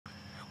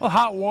Well,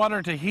 hot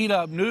water to heat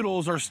up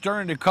noodles or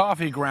stir into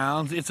coffee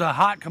grounds. It's a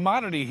hot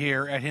commodity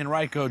here at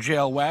Henrico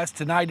Jail West.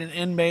 Tonight, an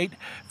inmate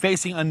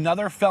facing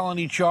another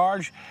felony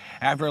charge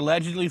after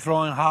allegedly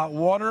throwing hot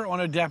water on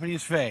a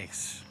deputy's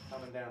face.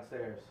 Coming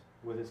downstairs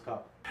with his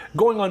cup.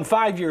 Going on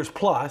 5 years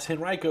plus,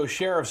 Henrico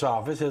Sheriff's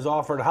Office has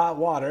offered hot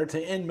water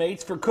to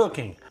inmates for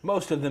cooking.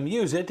 Most of them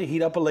use it to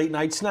heat up a late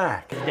night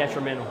snack. It's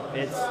detrimental.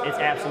 It's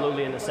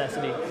absolutely a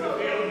necessity.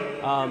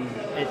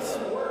 It's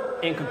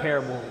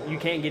incomparable. You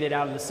can't get it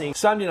out of the sink.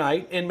 Sunday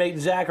night, inmate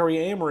Zachary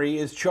Amory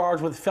is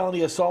charged with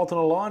felony assault on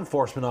a law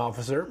enforcement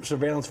officer.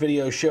 Surveillance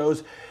video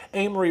shows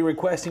Amory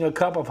requesting a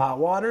cup of hot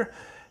water.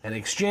 An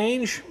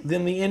exchange,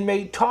 then the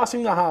inmate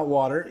tossing the hot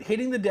water,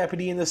 hitting the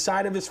deputy in the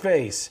side of his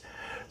face.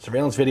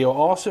 Surveillance video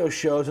also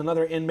shows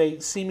another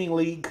inmate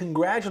seemingly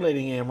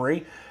congratulating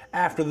Amory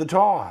after the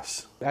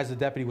toss. As the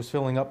deputy was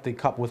filling up the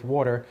cup with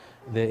water,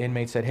 the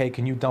inmate said, "Hey,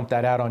 can you dump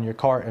that out on your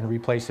cart and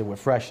replace it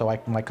with fresh so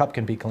my cup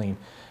can be clean?"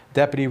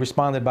 Deputy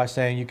responded by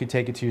saying, "You can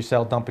take it to your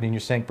cell, dump it in your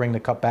sink, bring the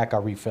cup back,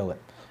 I'll refill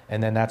it."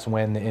 And then that's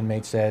when the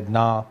inmate said,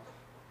 "Nah,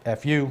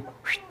 F you,"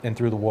 and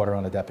threw the water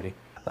on the deputy.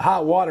 The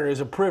hot water is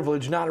a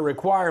privilege, not a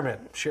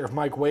requirement. Sheriff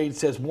Mike Wade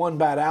says one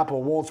bad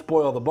apple won't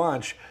spoil the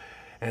bunch,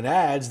 and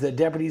adds that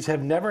deputies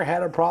have never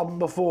had a problem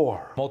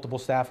before. Multiple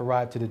staff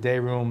arrived to the day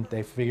room.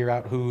 They figure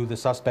out who the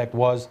suspect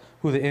was,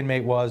 who the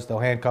inmate was. They'll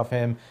handcuff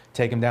him,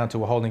 take him down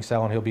to a holding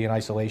cell, and he'll be in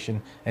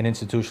isolation and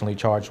institutionally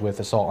charged with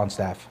assault on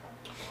staff.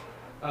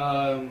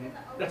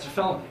 That's a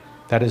felony.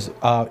 That is,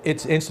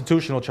 it's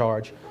institutional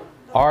charge.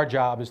 Our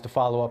job is to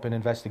follow up and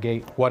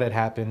investigate what had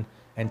happened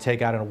and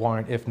take out a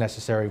warrant if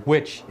necessary,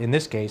 which in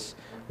this case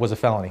was a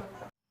felony.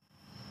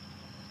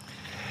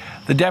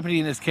 The deputy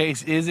in this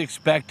case is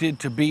expected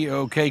to be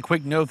okay.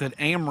 Quick note that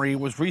Amory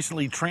was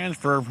recently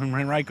transferred from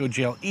Henrico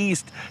Jail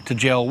East to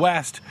Jail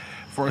West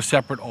for a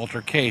separate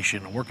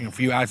altercation. Working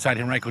for you outside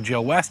Henrico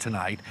Jail West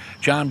tonight,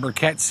 John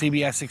Burkett,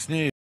 CBS 6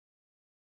 News.